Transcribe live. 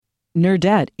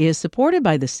Nerdette is supported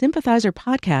by the Sympathizer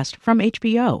podcast from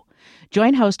HBO.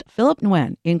 Join host Philip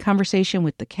Nguyen in conversation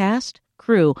with the cast,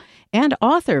 crew, and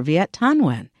author Viet Thanh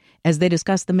Nguyen as they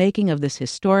discuss the making of this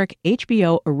historic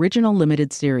HBO original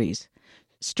limited series.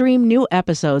 Stream new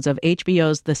episodes of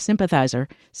HBO's The Sympathizer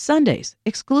Sundays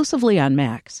exclusively on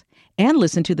Max, and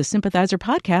listen to the Sympathizer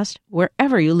podcast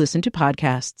wherever you listen to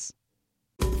podcasts.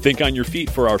 Think on your feet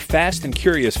for our Fast and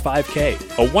Curious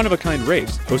 5K, a one-of-a-kind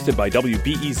race hosted by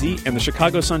WBEZ and the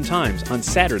Chicago Sun-Times on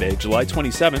Saturday, July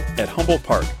 27th at Humboldt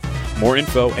Park. More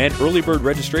info and early bird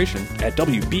registration at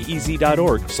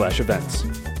wbez.org/events.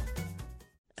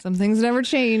 Some things never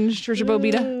change, Trisha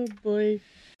Bobita. Oh, boy.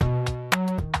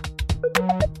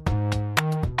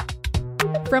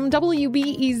 From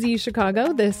WBEZ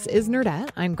Chicago, this is Nerdette.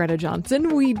 I'm Greta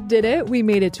Johnson. We did it. We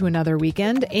made it to another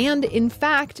weekend. And in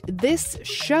fact, this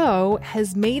show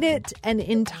has made it an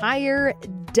entire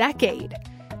decade.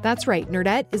 That's right.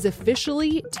 Nerdette is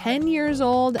officially 10 years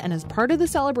old. And as part of the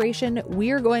celebration,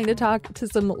 we are going to talk to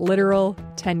some literal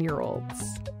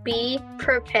 10-year-olds. Be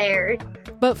prepared.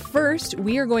 But first,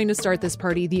 we are going to start this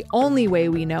party the only way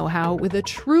we know how, with a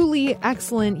truly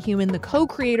excellent human, the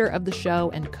co-creator of the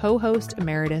show and co-host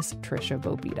emeritus, Trisha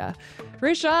Bobita.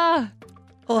 Trisha!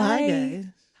 Oh, hi, guys.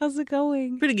 How's it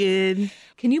going? Pretty good.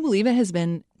 Can you believe it has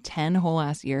been 10 whole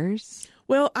ass years?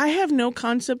 Well, I have no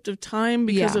concept of time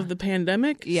because of the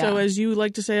pandemic. Yeah. So as you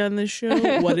like to say on this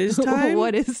show, what is time?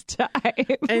 What is time?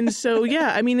 And so,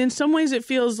 yeah, I mean, in some ways it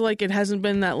feels like it hasn't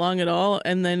been that long at all.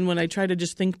 And then when I try to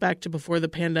just think back to before the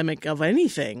pandemic of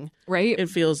anything, right? It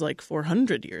feels like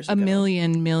 400 years ago. A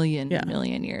million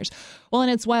years. Well, and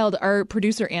it's wild. Our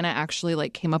producer, Anna, actually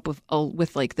came up with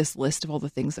this list of all the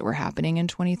things that were happening in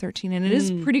 2013. And it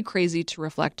is pretty crazy to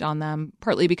reflect on them,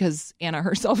 partly because Anna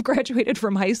herself graduated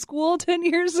from high school 10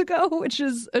 years ago, which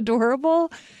is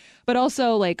adorable. But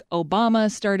also,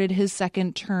 Obama started his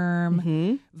second term.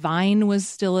 Mm-hmm. Vine was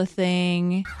still a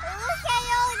thing. Look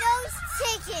at all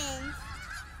those chickens.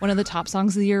 One of the top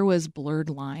songs of the year was Blurred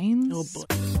Lines. Oh, boy.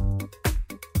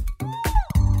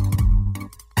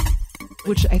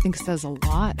 Which I think says a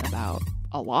lot about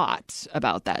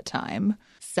that time.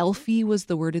 Selfie was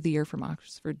the word of the year from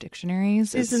Oxford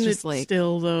Dictionaries. Isn't it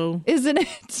still, though? Isn't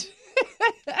it?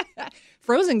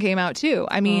 Frozen came out, too.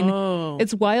 I mean,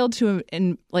 It's wild to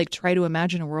try to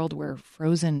imagine a world where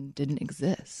Frozen didn't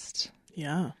exist.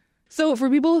 Yeah. So for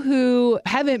people who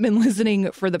haven't been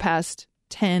listening for the past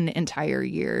 10 entire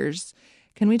years,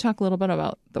 can we talk a little bit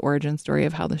about the origin story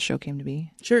of how this show came to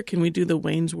be? Sure. Can we do the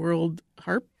Wayne's World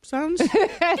harp sounds?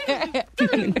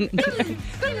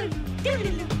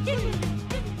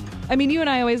 I mean, you and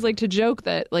I always like to joke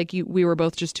that we were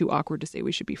both just too awkward to say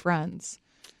we should be friends.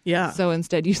 Yeah. So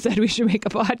instead you said we should make a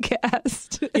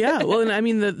podcast. Yeah. Well, and I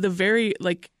mean, the very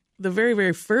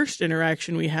very first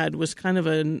interaction we had was kind of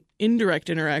an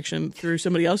indirect interaction through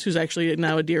somebody else who's actually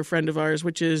now a dear friend of ours,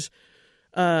 which is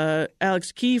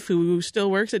Alex Keefe, who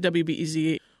still works at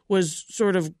WBEZ, was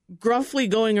sort of gruffly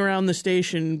going around the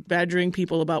station badgering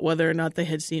people about whether or not they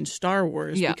had seen Star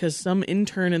Wars because some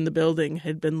intern in the building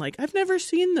had been like, I've never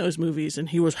seen those movies. And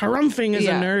he was harumphing as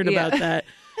a nerd about that.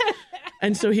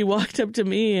 And so he walked up to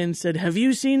me and said, have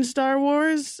you seen Star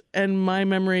Wars? And my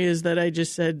memory is that I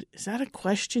just said, is that a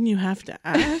question you have to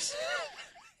ask?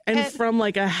 And from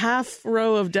a half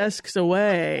row of desks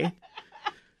away,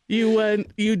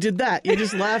 you did that. You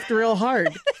just laughed real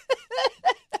hard.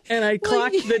 And I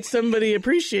clocked that somebody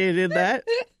appreciated that.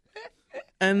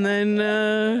 And then,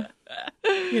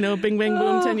 bing, bang,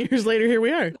 boom, 10 years later, here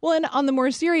we are. Well, and on the more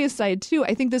serious side, too,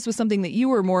 I think this was something that you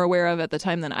were more aware of at the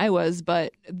time than I was.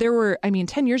 But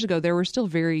 10 years ago, there were still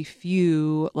very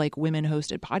few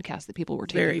women-hosted podcasts that people were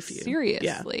taking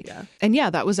seriously. Yeah. And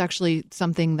that was actually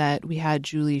something that we had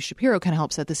Julie Shapiro kind of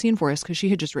help set the scene for us because she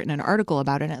had just written an article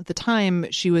about it. And at the time,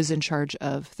 she was in charge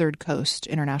of Third Coast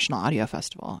International Audio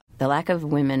Festival. The lack of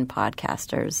women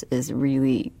podcasters is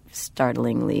really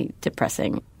startlingly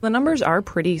depressing. The numbers are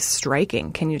pretty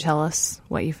striking. Can you tell us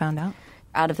what you found out?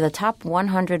 Out of the top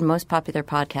 100 most popular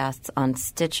podcasts on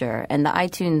Stitcher, and the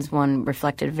iTunes one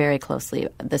reflected very closely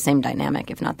the same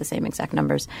dynamic, if not the same exact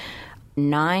numbers,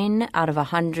 9 out of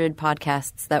 100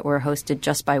 podcasts that were hosted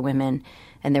just by women,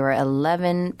 and there were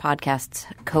 11 podcasts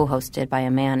co-hosted by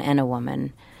a man and a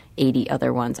woman. 80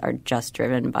 other ones are just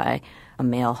driven by a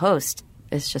male host.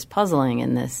 It's just puzzling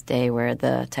in this day where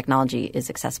the technology is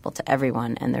accessible to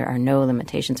everyone and there are no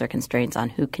limitations or constraints on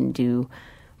who can do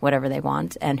whatever they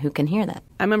want and who can hear that.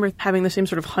 I remember having the same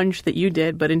sort of hunch that you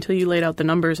did, but until you laid out the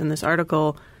numbers in this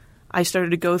article, I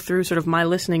started to go through sort of my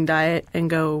listening diet and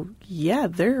go, yeah,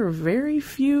 there are very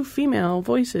few female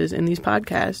voices in these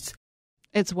podcasts.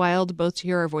 It's wild both to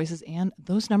hear our voices, and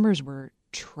those numbers were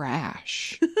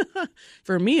trash.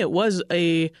 For me, it was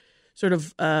a sort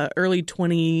of early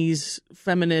 20s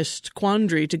feminist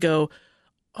quandary to go,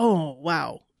 oh,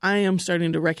 wow, I am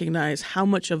starting to recognize how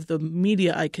much of the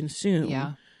media I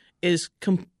consume is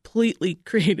completely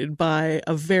created by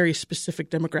a very specific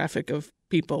demographic of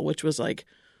people, which was like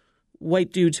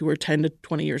white dudes who were 10 to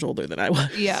 20 years older than I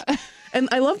was. Yeah. And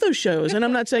I love those shows. And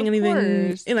I'm not saying anything.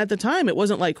 Course. And at the time, it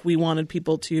wasn't like we wanted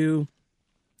people to,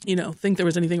 think there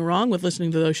was anything wrong with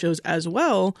listening to those shows as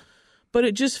well. But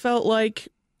it just felt like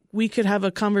we could have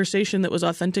a conversation that was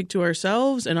authentic to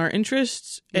ourselves and our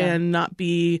interests and not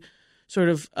be sort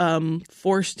of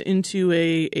forced into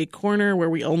a corner where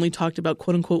we only talked about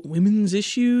quote unquote women's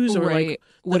issues or like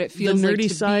what it feels the nerdy like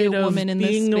to side be a woman of in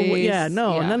being this space.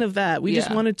 none of that. We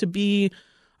just wanted to be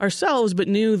ourselves, but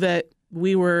knew that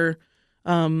we were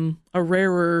a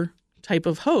rarer type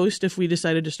of host if we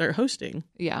decided to start hosting.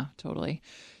 Yeah, totally.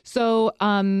 So,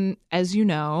 as you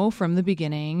know, from the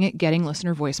beginning, getting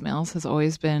listener voicemails has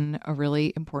always been a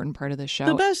really important part of the show.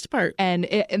 The best part. And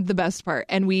the best part.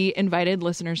 And we invited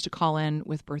listeners to call in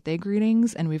with birthday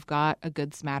greetings, and we've got a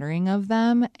good smattering of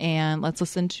them. And let's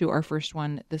listen to our first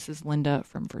one. This is Linda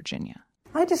from Virginia.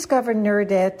 I discovered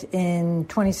Nerdette in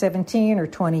 2017 or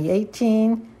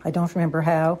 2018. I don't remember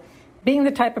how. Being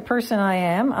the type of person I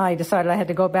am, I decided I had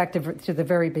to go back to the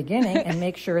very beginning and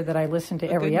make sure that I listened to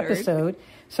every episode.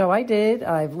 So I did.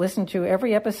 I've listened to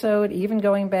every episode, even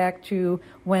going back to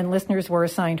when listeners were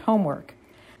assigned homework.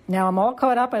 Now I'm all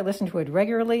caught up. I listen to it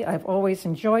regularly. I've always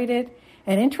enjoyed it.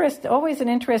 Always an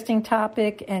interesting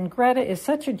topic. And Greta is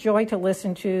such a joy to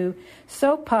listen to.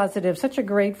 So positive, such a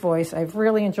great voice. I've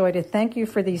really enjoyed it. Thank you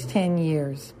for these 10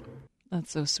 years.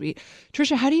 That's so sweet.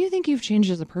 Tricia, how do you think you've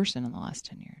changed as a person in the last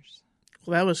 10 years?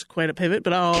 Well, that was quite a pivot,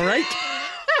 but all right.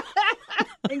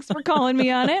 Thanks for calling me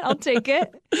on it. I'll take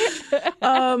it.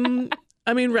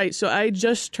 Right. So I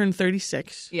just turned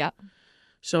 36. Yeah.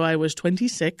 So I was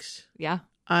 26. Yeah.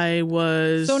 I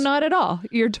was... So not at all.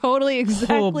 You're totally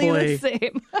exactly the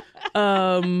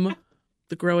same.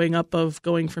 The growing up of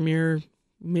going from your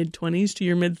mid-20s to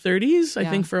your mid-30s, I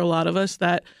think for a lot of us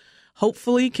that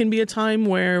hopefully can be a time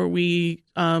where we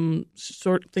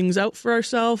sort things out for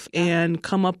ourselves and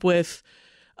come up with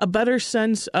a better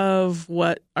sense of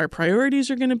what our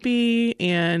priorities are going to be.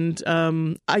 And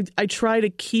I try to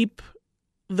keep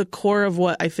the core of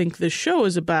what I think this show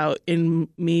is about in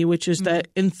me, which is that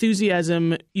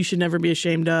enthusiasm you should never be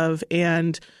ashamed of.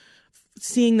 And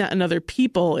seeing that in other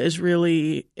people is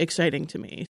really exciting to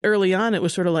me. Early on, it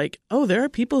was sort of like, oh, there are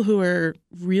people who are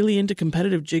really into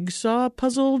competitive jigsaw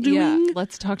puzzle doing. Yeah,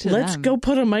 let's talk to them. Let's go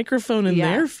put a microphone in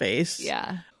their face.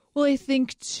 Yeah. Well, I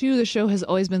think, too, the show has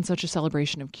always been such a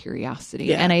celebration of curiosity.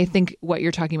 Yeah. And I think what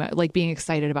you're talking about, like being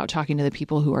excited about talking to the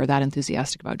people who are that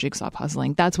enthusiastic about jigsaw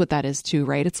puzzling, that's what that is, too,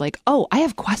 right? It's like, oh, I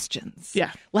have questions.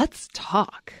 Yeah. Let's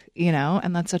talk,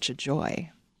 and that's such a joy.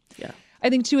 Yeah. I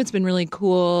think, too, it's been really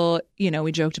cool.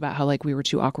 We joked about how, we were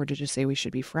too awkward to just say we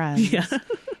should be friends. Yeah.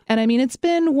 And it's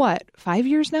been, 5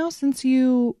 years now since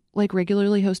you,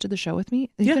 regularly hosted the show with me?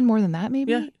 It's been more than that,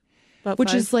 maybe? Yeah.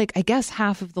 Which is I guess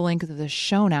half of the length of the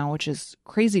show now, which is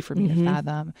crazy for me to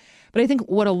fathom. But I think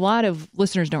what a lot of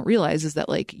listeners don't realize is that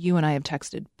you and I have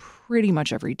texted pretty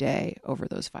much every day over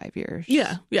those 5 years.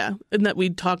 Yeah. Yeah. And that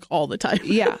we talk all the time.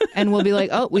 Yeah. And we'll be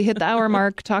like, oh, we hit the hour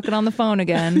mark talking on the phone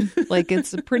again.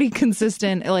 It's a pretty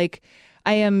consistent,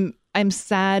 I'm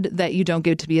sad that you don't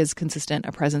get to be as consistent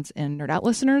a presence in Nerdette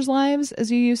listeners' lives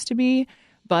as you used to be.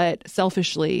 But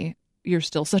selfishly, you're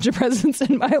still such a presence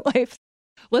in my life.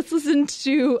 Let's listen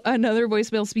to another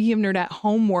voicemail. Speaking of Nerdette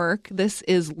homework, this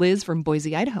is Liz from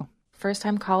Boise, Idaho.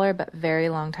 First-time caller, but very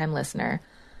long-time listener.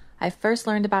 I first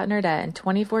learned about Nerdette in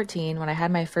 2014 when I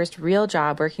had my first real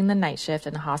job working the night shift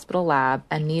in a hospital lab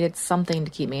and needed something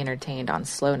to keep me entertained on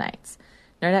slow nights.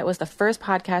 Nerdette was the first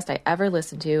podcast I ever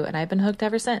listened to, and I've been hooked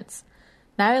ever since.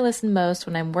 Now I listen most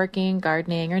when I'm working,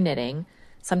 gardening, or knitting.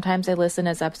 Sometimes I listen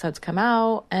as episodes come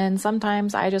out, and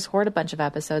sometimes I just hoard a bunch of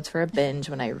episodes for a binge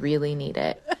when I really need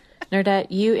it. Nerdette,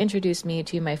 you introduced me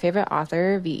to my favorite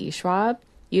author, V.E. Schwab.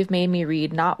 You've made me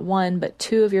read not one, but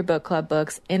 2 of your book club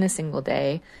books in a single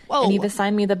day. Whoa. And you've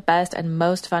assigned me the best and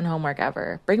most fun homework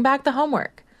ever. Bring back the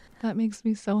homework. That makes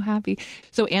me so happy.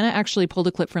 So Anna actually pulled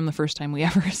a clip from the first time we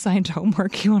ever assigned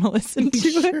homework. You want to listen to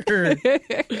it?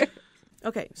 Sure.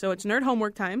 Okay, so it's nerd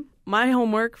homework time. My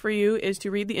homework for you is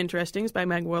to read The Interestings by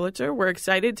Meg Wolitzer. We're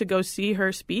excited to go see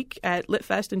her speak at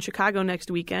LitFest in Chicago next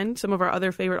weekend. Some of our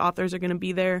other favorite authors are going to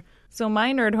be there. So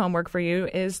my nerd homework for you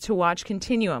is to watch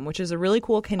Continuum, which is a really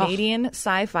cool Canadian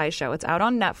sci-fi show. It's out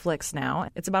on Netflix now.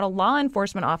 It's about a law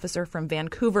enforcement officer from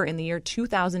Vancouver in the year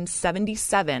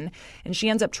 2077, and she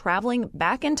ends up traveling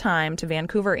back in time to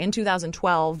Vancouver in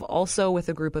 2012, also with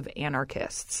a group of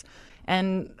anarchists.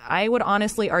 And I would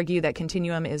honestly argue that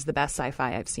Continuum is the best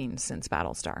sci-fi I've seen since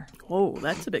Battlestar. Whoa,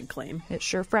 that's a big claim. It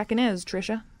sure frackin' is,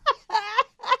 Trisha.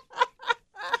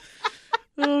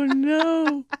 Oh,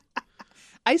 no.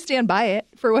 I stand by it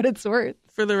for what it's worth.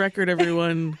 For the record,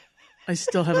 everyone, I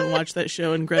still haven't watched that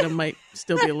show, and Greta might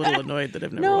still be a little annoyed that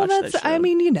I've never watched that show. I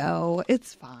mean,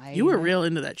 it's fine. You were real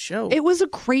into that show. It was a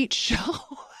great show.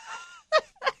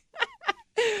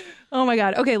 Oh, my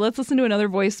God. Okay, let's listen to another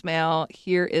voicemail.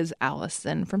 Here is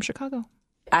Allison from Chicago.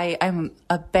 I'm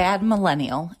a bad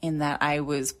millennial in that I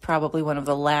was probably one of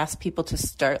the last people to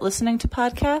start listening to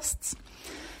podcasts.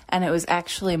 And it was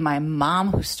actually my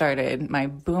mom my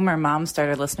boomer mom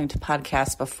started listening to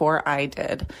podcasts before I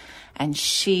did. And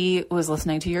she was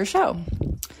listening to your show.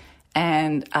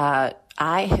 And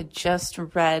I had just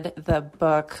read the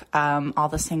book, All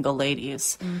the Single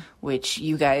Ladies, which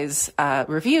you guys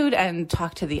reviewed and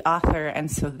talked to the author. And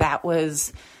so that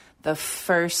was the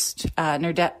first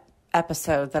Nerdette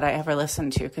episode that I ever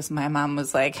listened to, because my mom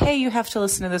was like, hey, you have to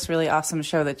listen to this really awesome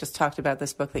show that just talked about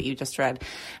this book that you just read.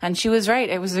 And she was right.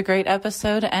 It was a great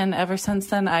episode. And ever since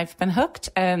then, I've been hooked.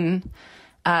 And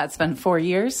it's been 4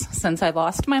 years since I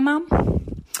lost my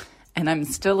mom. And I'm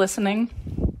still listening.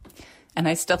 And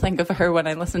I still think of her when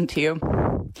I listen to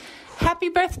you. Happy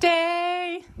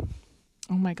birthday!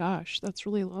 Oh, my gosh. That's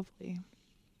really lovely.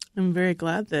 I'm very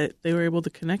glad that they were able to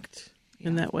connect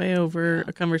in that way over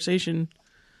a conversation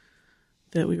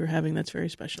that we were having. That's very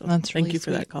special. That's really Thank you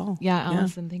sweet. for that call. Yeah,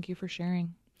 Allison, thank you for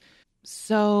sharing.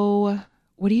 So,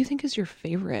 what do you think is your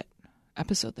favorite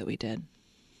episode that we did?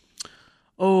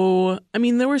 Oh, I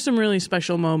mean, there were some really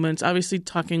special moments. Obviously,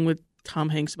 talking with Tom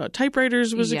Hanks about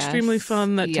typewriters was extremely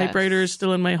fun. That typewriter is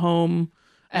still in my home.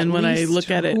 And when I look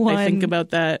at it, I think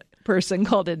about that. Person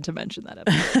called in to mention that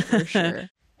episode for sure.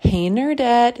 Hey,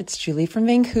 Nerdette. It's Julie from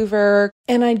Vancouver.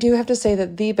 And I do have to say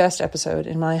that the best episode,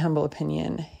 in my humble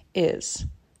opinion, is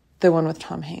the one with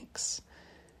Tom Hanks.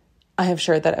 I have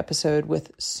shared that episode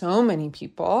with so many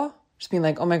people, just being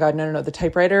like, oh my God, no, the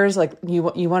typewriters, like you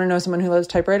want to know someone who loves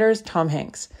typewriters? Tom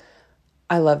Hanks.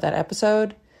 I love that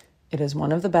episode. It is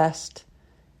one of the best.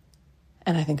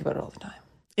 And I think about it all the time.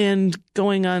 And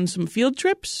going on some field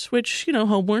trips, which,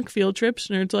 homework, field trips,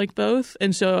 nerds like both.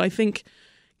 And so I think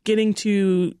getting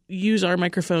to use our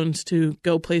microphones to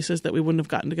go places that we wouldn't have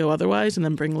gotten to go otherwise and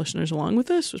then bring listeners along with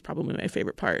us was probably my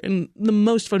favorite part. And the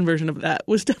most fun version of that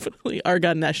was definitely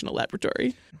Argonne National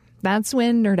Laboratory. That's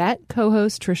when Nerdette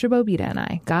co-host Trisha Bobita and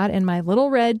I got in my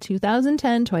little red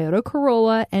 2010 Toyota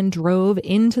Corolla and drove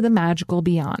into the magical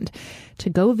beyond to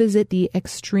go visit the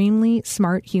extremely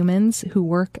smart humans who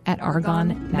work at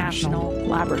Argonne National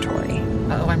Laboratory.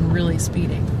 Oh, I'm really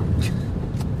speeding.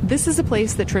 This is a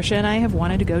place that Trisha and I have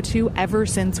wanted to go to ever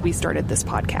since we started this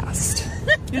podcast.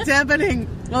 It's happening.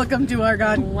 Welcome to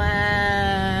Argonne.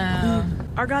 Wow.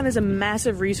 Argonne is a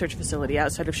massive research facility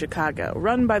outside of Chicago,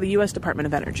 run by the U.S. Department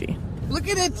of Energy. Look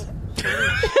at it!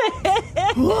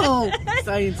 Whoa!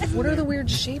 Science is What in are there. the weird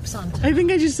shapes on top? I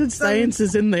think I just said science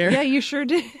is in there. Yeah, you sure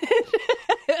did.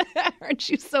 Aren't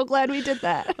you so glad we did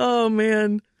that? Oh,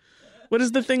 man. What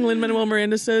is the thing Lin-Manuel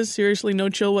Miranda says? Seriously, no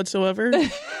chill whatsoever?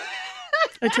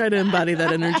 I try to embody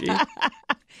that energy.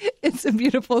 It's a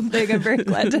beautiful thing. I'm very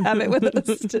glad to have it with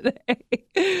us today.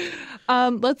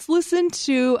 Let's listen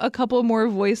to a couple more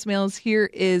voicemails. Here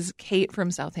is Kate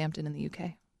from Southampton in the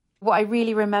UK. What I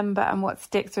really remember and what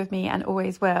sticks with me and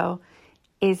always will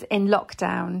is in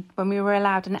lockdown when we were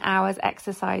allowed an hour's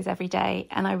exercise every day,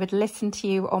 and I would listen to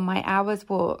you on my hour's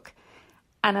walk.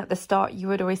 And at the start, you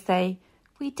would always say,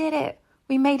 "We did it.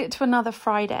 We made it to another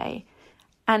Friday."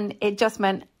 And it just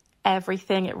meant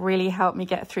everything. It really helped me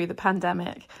get through the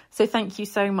pandemic. So thank you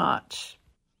so much.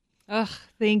 Ugh,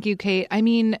 thank you, Kate. I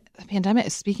mean, the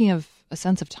pandemic, speaking of a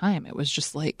sense of time, it was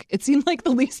just like, it seemed like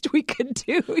the least we could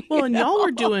do. Well, and y'all were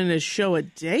doing a show a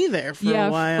day there for a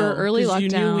while. For early lockdown. You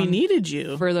knew we needed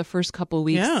you. For the first couple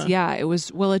weeks. Yeah, it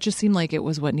was, well, it just seemed like it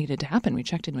was what needed to happen. We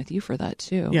checked in with you for that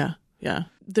too. Yeah.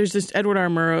 There's this Edward R.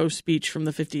 Murrow speech from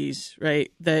the 50s,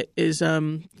 right? That is,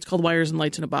 it's called Wires and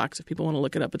Lights in a Box. If people want to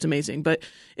look it up, it's amazing. But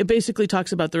it basically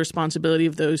talks about the responsibility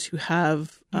of those who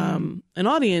have an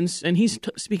audience. And he's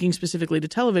speaking specifically to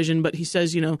television, but he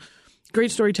says,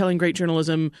 great storytelling, great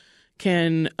journalism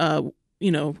can,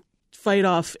 fight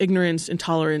off ignorance,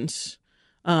 intolerance.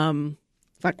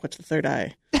 What's the third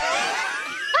I?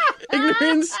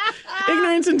 Ignorance,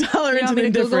 intolerance, and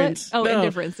indifference.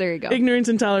 Indifference. There you go. Ignorance,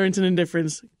 intolerance, and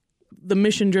indifference. The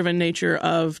mission-driven nature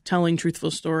of telling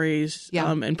truthful stories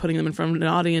and putting them in front of an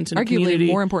audience and arguably a community.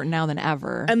 More important now than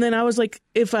ever. And then I was like,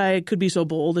 if I could be so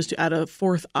bold as to add a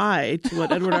fourth I to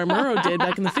what Edward R. Murrow did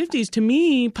back in the 50s, to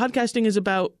me, podcasting is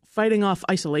about fighting off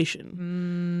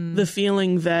isolation. The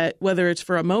feeling that whether it's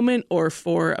for a moment or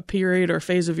for a period or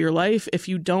phase of your life, if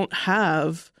you don't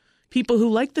have people who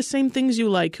like the same things you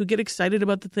like, who get excited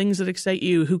about the things that excite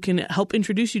you, who can help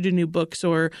introduce you to new books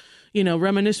or,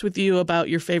 reminisce with you about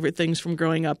your favorite things from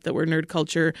growing up that were nerd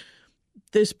culture.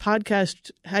 This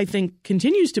podcast, I think,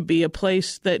 continues to be a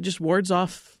place that just wards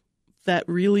off that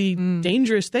really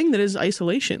dangerous thing that is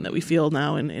isolation that we feel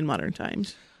now in modern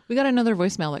times. We got another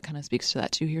voicemail that kind of speaks to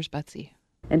that, too. Here's Betsy.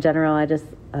 In general, I just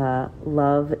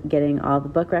love getting all the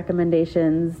book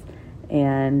recommendations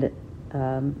and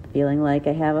feeling like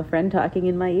I have a friend talking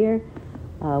in my ear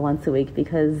once a week,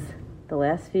 because the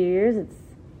last few years it's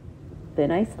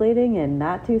been isolating and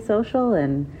not too social,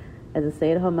 and as a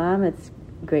stay-at-home mom, it's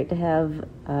great to have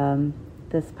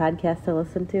this podcast to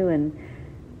listen to and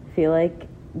feel like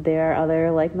there are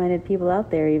other like-minded people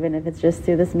out there, even if it's just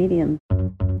through this medium.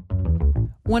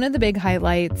 One of the big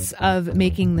highlights of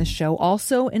making the show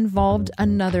also involved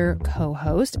another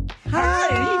co-host.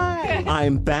 Hi!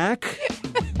 I'm back.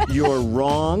 You're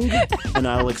wrong, and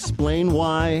I'll explain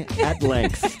why at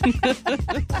length.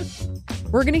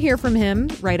 We're going to hear from him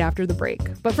right after the break.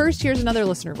 But first, here's another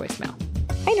listener voicemail.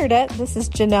 Hi, Nerdette. This is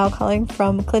Janelle calling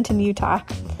from Clinton, Utah.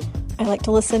 I like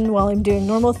to listen while I'm doing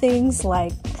normal things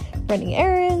like running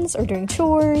errands or doing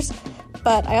chores,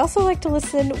 but I also like to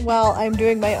listen while I'm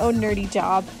doing my own nerdy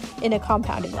job in a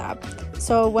compounding lab.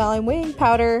 So while I'm weighing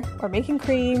powder or making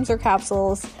creams or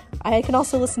capsules, I can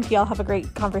also listen to y'all have a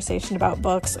great conversation about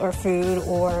books or food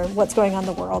or what's going on in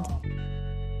the world.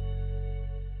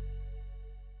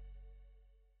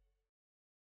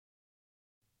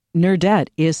 Nerdette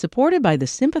is supported by the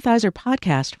Sympathizer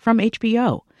podcast from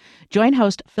HBO. Join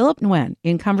host Philip Nguyen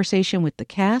in conversation with the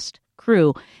cast,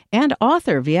 crew, and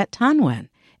author Viet Thanh Nguyen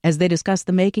as they discuss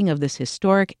the making of this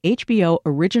historic HBO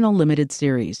original limited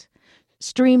series.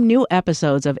 Stream new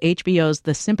episodes of HBO's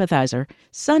The Sympathizer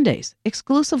Sundays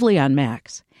exclusively on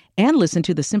Max, and listen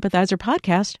to the Sympathizer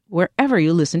podcast wherever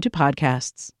you listen to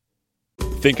podcasts.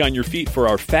 Think on your feet for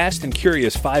our Fast and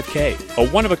Curious 5K, a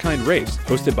one-of-a-kind race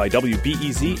hosted by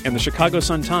WBEZ and the Chicago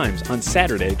Sun-Times on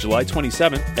Saturday, July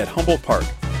 27th at Humboldt Park.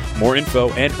 More info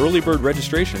and early bird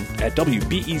registration at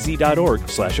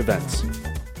wbez.org/events.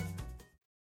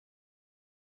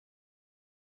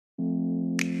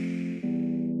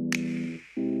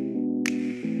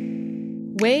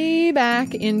 Way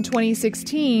back in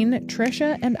 2016,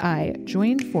 Trisha and I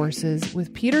joined forces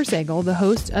with Peter Sagal, the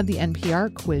host of the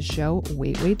NPR quiz show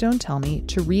Wait, Wait, Don't Tell Me,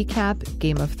 to recap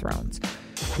Game of Thrones.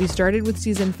 We started with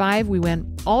season 5. We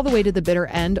went all the way to the bitter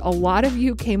end. A lot of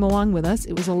you came along with us.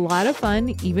 It was a lot of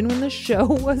fun, even when the show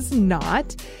was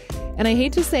not. And I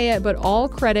hate to say it, but all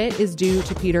credit is due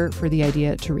to Peter for the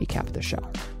idea to recap the show.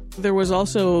 There was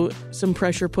also some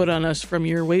pressure put on us from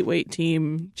your Wait Wait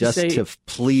team to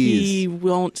please. He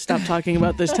won't stop talking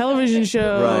about this television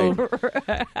show.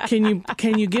 Right.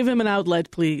 Can you give him an outlet,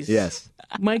 please? Yes.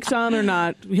 Mic's on or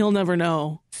not, he'll never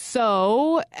know.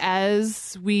 So,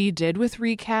 as we did with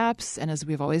recaps, and as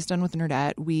we've always done with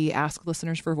Nerdette, we ask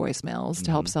listeners for voicemails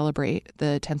to help celebrate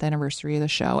the 10th anniversary of the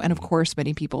show. And of course,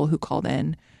 many people who called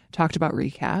in talked about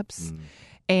recaps.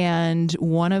 And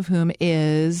one of whom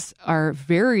is our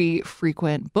very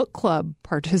frequent book club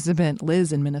participant,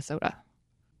 Liz in Minnesota.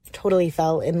 Totally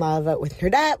fell in love with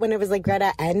Nerdette when it was like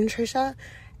Greta and Trisha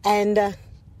and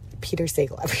Peter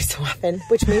Sagal every so often,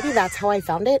 which maybe that's how I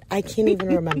found it. I can't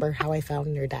even remember how I found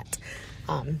Nerdette.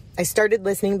 I started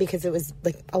listening because it was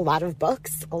like a lot of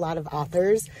books, a lot of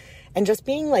authors, and just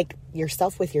being like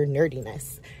yourself with your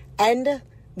nerdiness and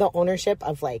the ownership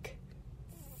of like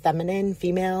feminine,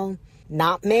 female,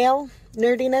 not male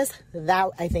nerdiness.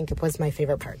 That, I think, it was my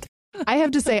favorite part. I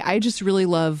have to say, I just really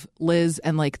love Liz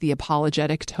and like the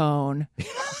apologetic tone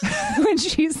when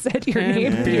she said your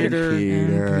name, Peter.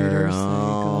 Peter.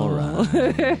 All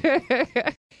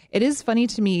right. It is funny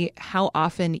to me how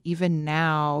often, even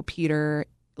now, Peter,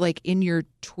 like in your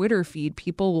Twitter feed,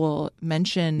 people will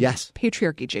mention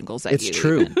patriarchy jingles at you. It's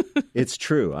true. It's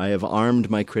true. I have armed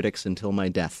my critics until my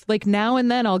death. Like now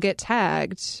and then I'll get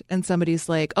tagged and somebody's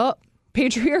like, oh,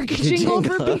 patriarchy jingle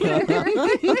for Peter.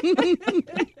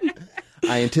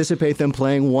 I anticipate them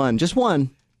playing one, just one,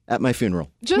 at my funeral.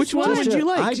 Which one would you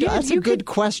like? That's a good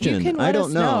question. You can I don't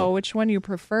us know which one you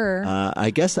prefer. I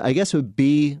guess it would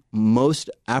be most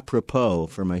apropos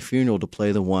for my funeral to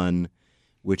play the one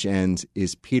which ends,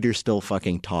 "Is Peter still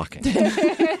fucking talking?"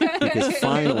 Because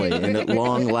finally, and at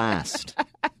long last,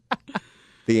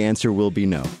 the answer will be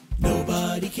no.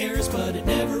 Nobody cares, but it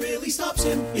never really stops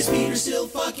him. Is Peter still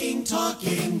fucking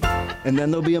talking? And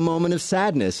then there'll be a moment of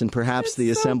sadness, and perhaps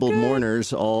the assembled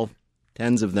mourners, all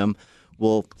tens of them,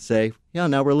 will say, "Yeah,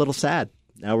 now we're a little sad.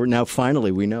 Now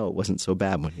finally we know it wasn't so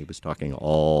bad when he was talking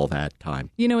all that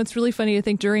time." You know, it's really funny to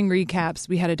think during recaps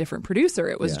we had a different producer.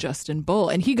 It was Justin Bull,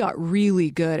 and he got really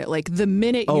good at like the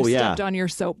minute you stepped on your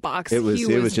soapbox, he was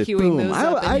just queuing boom. those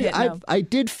up and hitting them. I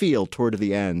did feel toward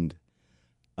the end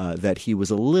that he was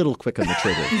a little quick on the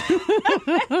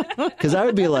trigger. Because I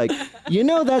would be like,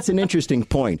 that's an interesting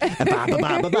point.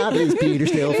 Is Peter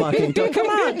still fucking talking? Come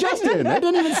on, Justin. I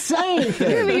didn't even say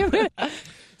anything.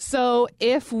 So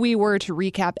if we were to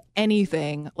recap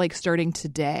anything, like starting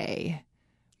today,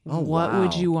 what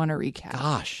would you want to recap?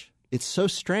 Gosh, it's so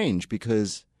strange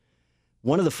because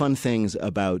one of the fun things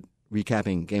about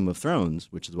recapping Game of Thrones,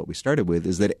 which is what we started with,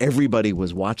 is that everybody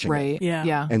was watching it. Right.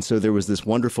 Yeah. And so there was this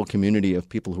wonderful community of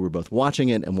people who were both watching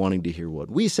it and wanting to hear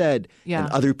what we said, and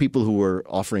other people who were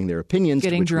offering their opinions.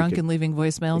 Getting drunk and leaving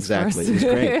voicemails Exactly. for us.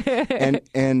 It was great.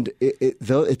 And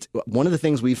though it's one of the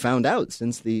things we found out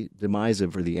since the demise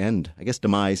of, or the end, I guess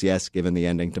demise, yes, given the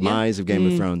ending, demise of Game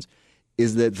of Thrones,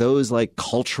 is that those like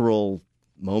cultural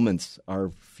moments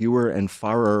are fewer and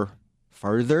farther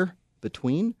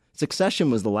between. Succession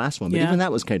was the last one, but even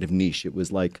that was kind of niche. It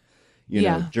was like,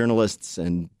 journalists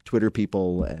and Twitter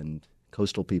people and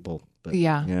coastal people. But,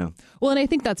 yeah. Well, and I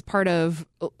think that's part of,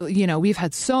 we've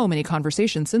had so many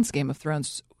conversations since Game of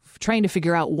Thrones trying to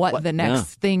figure out what the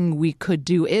next thing we could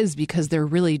do is, because there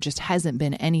really just hasn't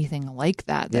been anything like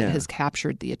that has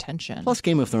captured the attention. Plus,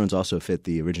 Game of Thrones also fit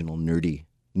the original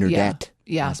nerdette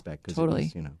aspect.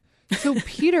 Totally. It was, So,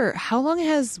 Peter, how long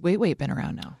has Wait Wait been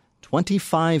around now?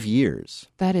 25 years.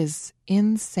 That is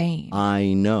insane.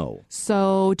 I know.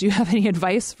 So, do you have any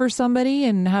advice for somebody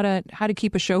and how to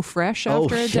keep a show fresh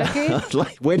after a decade?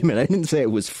 Wait a minute. I didn't say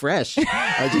it was fresh.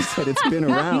 I just said it's been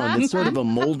around. It's sort of a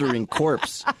moldering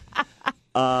corpse.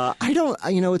 I don't,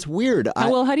 it's weird.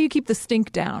 How do you keep the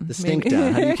stink down? The stink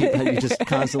down. How do you just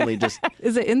constantly just...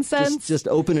 Is it incense? Just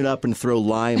open it up and throw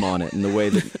lime on it in the way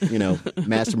that,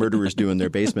 mass murderers do in their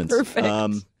basements.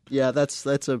 Perfect.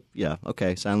 That's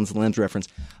okay. Silence of the Lambs reference.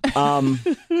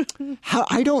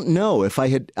 I don't know if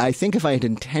I think if I had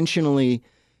intentionally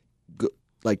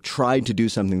tried to do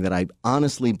something that I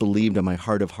honestly believed in my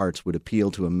heart of hearts would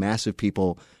appeal to a mass of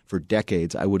people for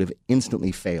decades, I would have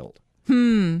instantly failed.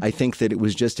 I think that it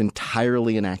was just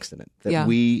entirely an accident that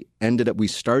we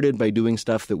started by doing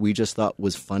stuff that we just thought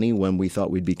was funny when we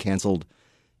thought we'd be canceled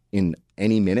in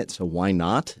any minute. So why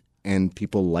not? And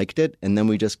people liked it. And then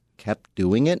we just kept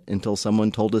doing it until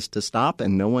someone told us to stop,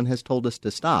 and no one has told us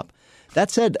to stop. That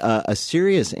said, a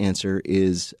serious answer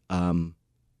is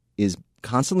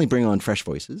constantly bring on fresh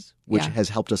voices, which has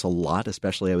helped us a lot,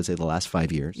 especially I would say the last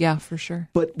 5 years. Yeah, for sure.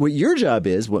 But what your job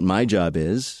is, what my job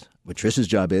is, what Trish's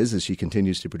job is, as she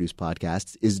continues to produce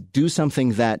podcasts, is do something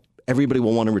that everybody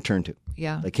will want to return to.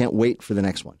 Yeah. They can't wait for the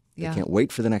next one. They can't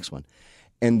wait for the next one.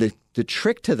 And the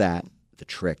trick to that,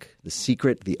 the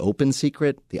secret, the open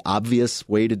secret, the obvious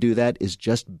way to do that is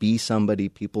just be somebody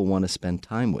people want to spend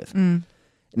time with.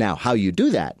 Now, how you do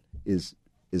that is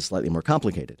slightly more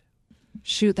complicated.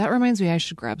 Shoot, that reminds me I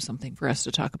should grab something for us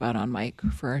to talk about on mic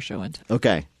for our show.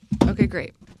 Okay,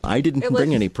 great. I didn't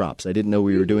bring any props. I didn't know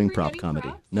we were doing prop comedy.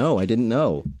 Props? No, I didn't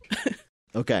know.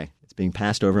 Okay, it's being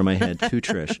passed over my head to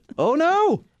Trish. Oh,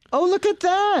 no. Oh, look at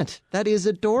that. That is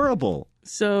adorable.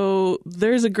 So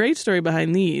there's a great story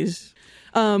behind these.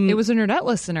 It was a Nerdette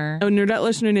listener. A Nerdette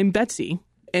listener named Betsy.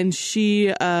 And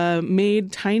she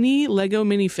made tiny Lego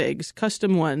minifigs,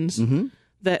 custom ones,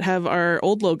 that have our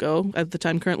old logo, at the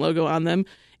time current logo, on them.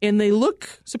 And they look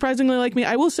surprisingly like me.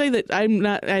 I will say that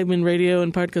I'm in radio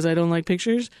in part because I don't like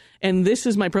pictures. And this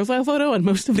is my profile photo on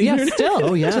most of the internet. Still.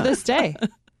 Oh, yeah. To this day.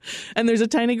 And there's a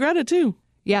tiny Greta, too.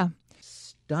 Yeah.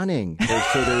 Stunning.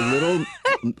 So they're little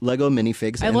Lego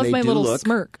minifigs. I love my little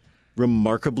smirk.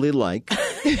 Remarkably like.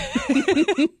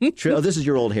 This is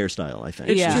your old hairstyle, I think.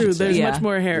 It's true. There's much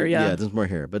more hair, Yeah, there's more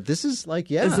hair. But this is like,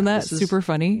 Isn't that super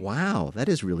funny? Wow, that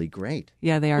is really great.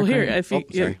 Yeah, they are Well, great.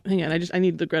 Here, hang on. I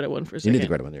need the Greta one for a second. You need the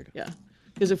Greta one. There you go. Yeah.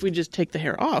 Because if we just take the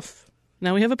hair off,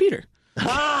 now we have a Peter.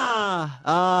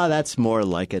 That's more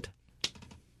like it.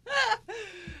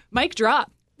 Mic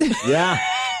drop. Yeah.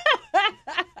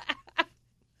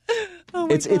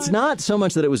 It's not so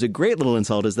much that it was a great little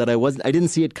insult as that I didn't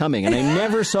see it coming, and I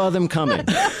never saw them coming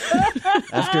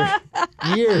after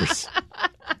years.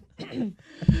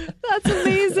 That's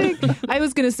amazing. I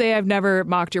was going to say I've never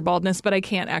mocked your baldness, but I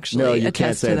can't actually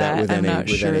attest to that. I'm not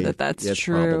sure that that's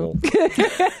true.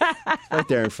 Right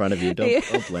there in front of you.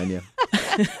 Don't blame you.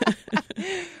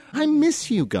 I miss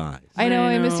you guys. I know.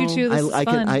 I miss you too. This is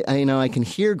fun. I can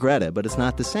hear Greta, but it's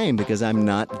not the same because I'm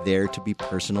not there to be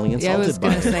personally insulted I was by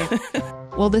going to say.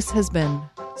 Well, this has been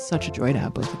such a joy to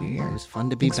have both of you here. It was fun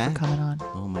to be back. Thanks for coming on.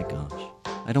 Oh my gosh.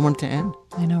 I don't want it to end.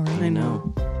 I know, right? I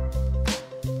know.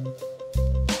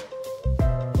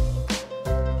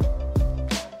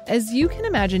 As you can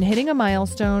imagine, hitting a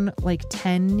milestone like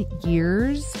 10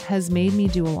 years has made me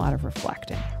do a lot of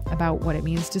reflecting about what it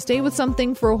means to stay with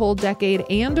something for a whole decade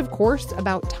and, of course,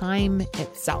 about time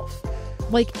itself.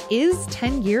 Like, is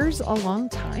 10 years a long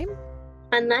time?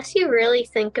 Unless you really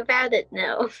think about it,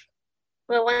 no.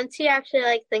 But once you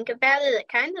actually think about it, it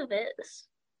kind of is.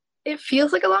 It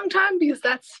feels like a long time because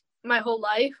that's my whole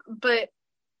life. But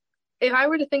if I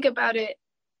were to think about it,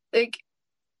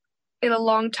 in a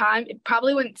long time, it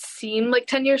probably wouldn't seem like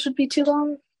 10 years would be too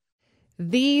long.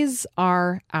 These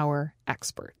are our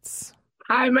experts.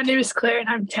 Hi, my name is Claire and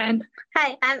I'm 10.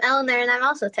 Hi, I'm Eleanor and I'm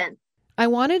also 10. I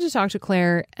wanted to talk to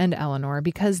Claire and Eleanor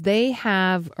because they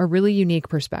have a really unique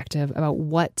perspective about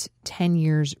what 10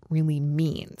 years really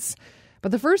means.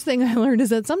 But the first thing I learned is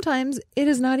that sometimes it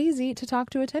is not easy to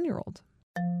talk to a 10-year-old.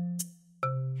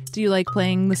 Do you like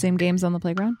playing the same games on the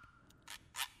playground?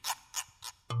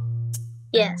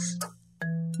 Yes.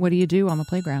 What do you do on the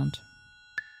playground?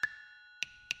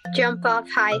 Jump off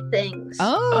high things.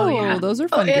 Oh, yeah. Those are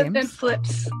fun games. And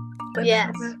flips.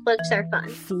 Yes, flips are fun.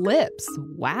 Flips.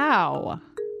 Wow.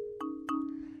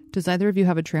 Does either of you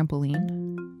have a trampoline?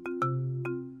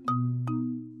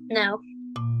 No.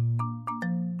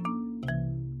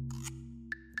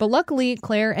 But luckily,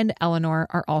 Claire and Eleanor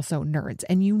are also nerds.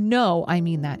 And you know I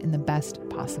mean that in the best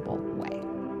possible way.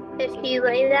 If you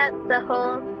laid out the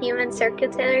whole human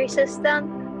circulatory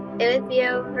system, it would be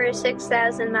over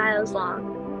 6,000 miles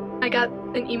long. I got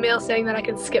an email saying that I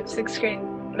could skip 6th grade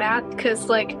math because,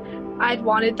 I'd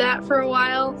wanted that for a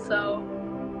while, so...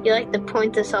 You like to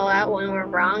point us all out when we're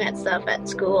wrong at stuff at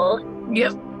school.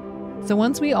 Yep. So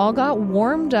once we all got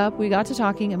warmed up, we got to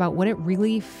talking about what it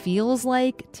really feels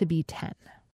like to be 10.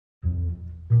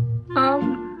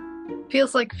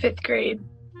 Feels like 5th grade.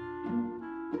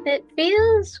 It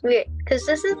feels weird, because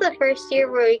this is the first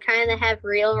year where we kind of have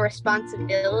real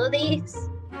responsibilities.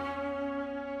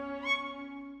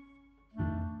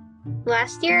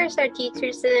 Last year, our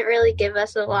teachers didn't really give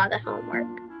us a lot of homework.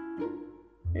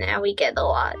 Now we get a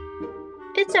lot.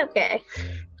 It's okay,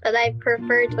 but I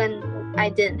preferred when I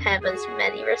didn't have as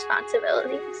many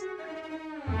responsibilities.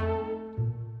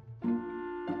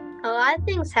 A lot of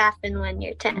things happen when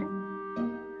you're 10.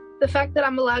 The fact that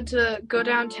I'm allowed to go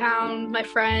downtown with my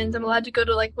friends, I'm allowed to go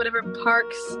to whatever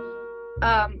parks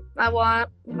I want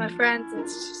with my friends.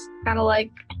 It's just kind of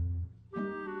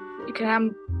you can have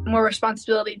more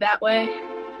responsibility that way.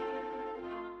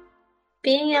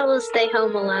 Being able to stay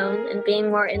home alone and being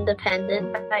more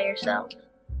independent by yourself.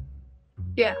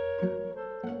 Yeah.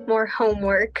 More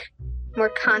homework, more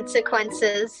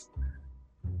consequences.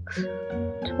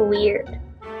 It's weird.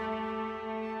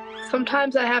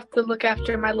 Sometimes I have to look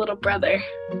after my little brother.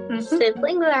 Mm-hmm.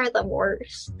 Siblings are the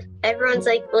worst. Everyone's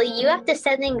like, well, you have to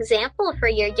set an example for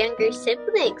your younger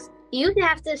siblings. You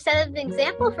have to set an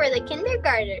example for the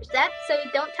kindergartners. That's so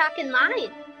you don't talk in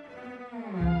line.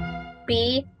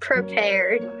 Be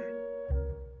prepared.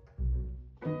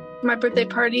 My birthday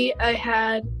party, I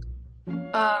had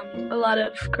a lot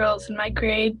of girls in my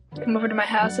grade come over to my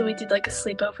house and we did a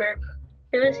sleepover.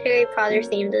 It was Harry Potter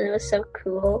themed and it was so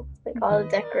cool. All the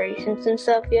decorations and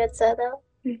stuff you had set up.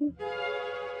 Mm-hmm.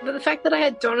 But the fact that I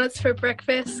had donuts for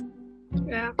breakfast,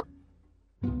 yeah.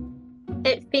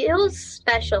 It feels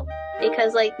special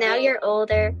because now you're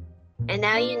older and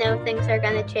now you know things are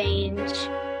going to change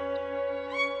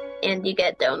and you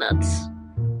get donuts.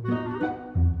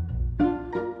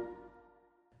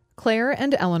 Claire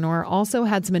and Eleanor also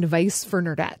had some advice for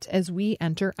Nerdette as we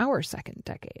enter our second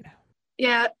decade.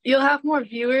 Yeah, you'll have more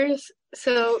viewers,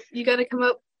 so you got to come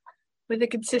up with a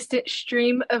consistent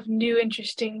stream of new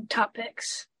interesting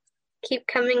topics. Keep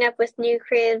coming up with new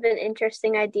creative and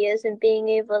interesting ideas and being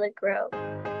able to grow.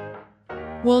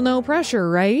 Well, no pressure,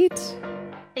 right?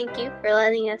 Thank you for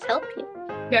letting us help you.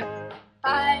 Yeah.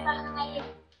 Bye.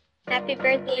 Happy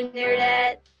birthday,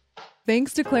 Nerdette.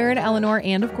 Thanks to Claire and Eleanor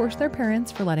and, of course, their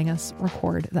parents for letting us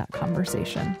record that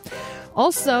conversation.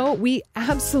 Also, we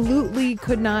absolutely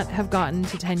could not have gotten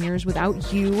to 10 years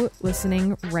without you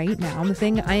listening right now. The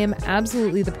thing I am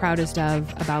absolutely the proudest of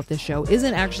about this show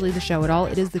isn't actually the show at all.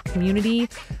 It is the community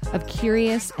of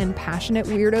curious and passionate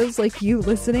weirdos like you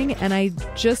listening, and I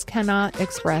just cannot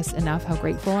express enough how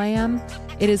grateful I am.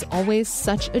 It is always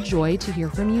such a joy to hear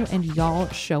from you, and y'all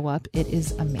show up. It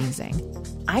is amazing.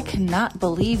 I cannot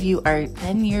believe you are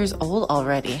 10 years old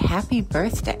already. Happy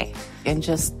birthday. In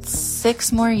just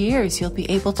 6 more years, you'll be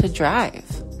able to drive.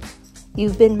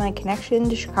 You've been my connection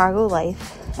to Chicago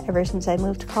life ever since I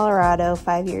moved to Colorado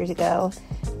 5 years ago,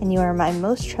 and you are my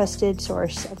most trusted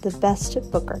source of the best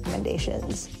book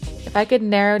recommendations. If I could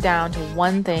narrow down to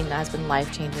one thing that has been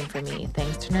life-changing for me,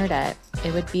 thanks to Nerdette,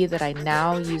 it would be that I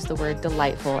now use the word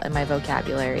delightful in my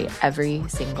vocabulary every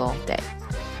single day.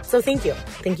 So thank you.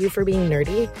 Thank you for being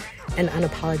nerdy and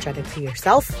unapologetic to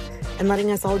yourself and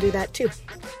letting us all do that too.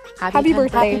 Happy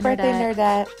birthday,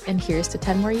 Nerdette. And here's to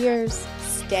 10 more years.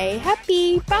 Stay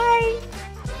happy. Bye.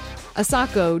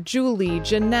 Asako, Julie,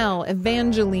 Janelle,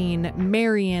 Evangeline,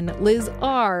 Marion, Liz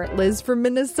R., Liz from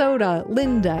Minnesota,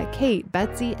 Linda, Kate,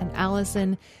 Betsy, and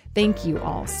Allison. Thank you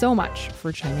all so much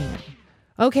for chiming in.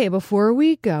 Okay, before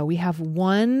we go, we have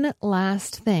one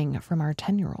last thing from our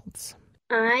 10-year-olds.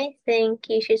 I think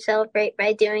you should celebrate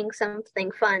by doing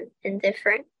something fun and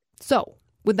different. So,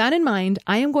 with that in mind,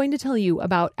 I am going to tell you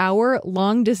about our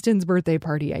long-distance birthday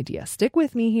party idea. Stick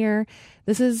with me here.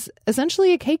 This is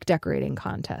essentially a cake decorating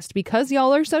contest. Because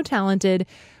y'all are so talented,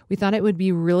 we thought it would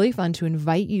be really fun to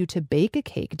invite you to bake a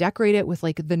cake, decorate it with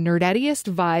like the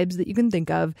nerdettiest vibes that you can think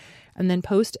of, and then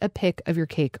post a pic of your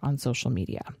cake on social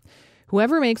media.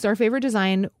 Whoever makes our favorite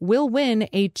design will win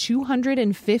a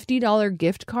 $250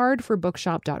 gift card for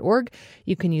bookshop.org.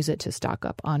 You can use it to stock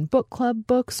up on book club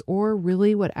books or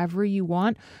really whatever you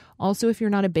want. Also, if you're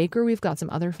not a baker, we've got some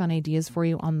other fun ideas for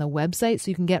you on the website, so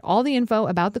you can get all the info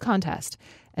about the contest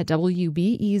at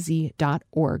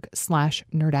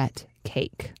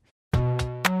wbez.org/nerdetcake.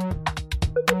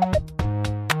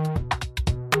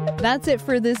 That's it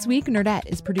for this week. Nerdette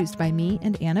is produced by me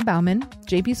and Anna Bauman.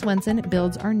 JP Swenson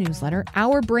builds our newsletter.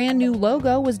 Our brand new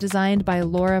logo was designed by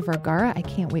Laura Vergara. I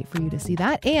can't wait for you to see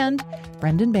that. And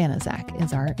Brendan Banaszak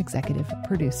is our executive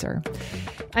producer.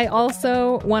 I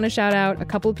also want to shout out a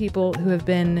couple of people who have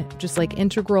been just like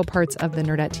integral parts of the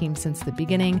Nerdette team since the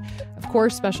beginning. Of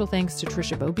course, special thanks to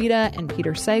Trisha Bobita and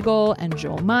Peter Segal and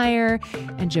Joel Meyer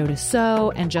and Joe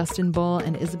Dassault and Justin Bull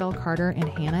and Isabel Carter and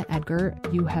Hannah Edgar.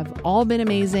 You have all been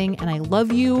amazing, and I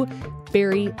love you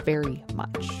very, very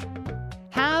much.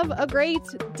 Have a great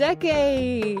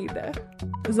decade.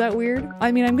 Is that weird?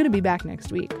 I mean, I'm going to be back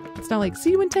next week. It's not like,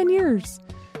 see you in 10 years.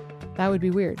 That would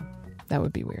be weird. That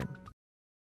would be weird.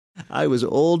 I was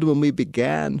old when we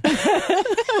began.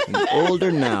 I'm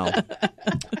older now.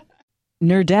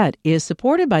 Nerdette is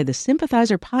supported by the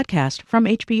Sympathizer podcast from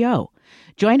HBO.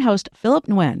 Join host Philip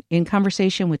Nguyen in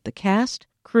conversation with the cast,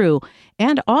 crew,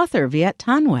 and author Viet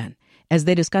Thanh Nguyen as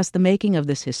they discuss the making of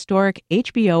this historic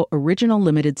HBO original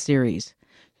limited series.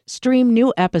 Stream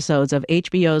new episodes of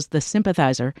HBO's The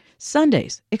Sympathizer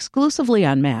Sundays exclusively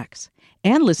on Max,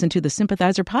 and listen to the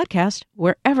Sympathizer podcast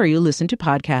wherever you listen to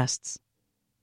podcasts.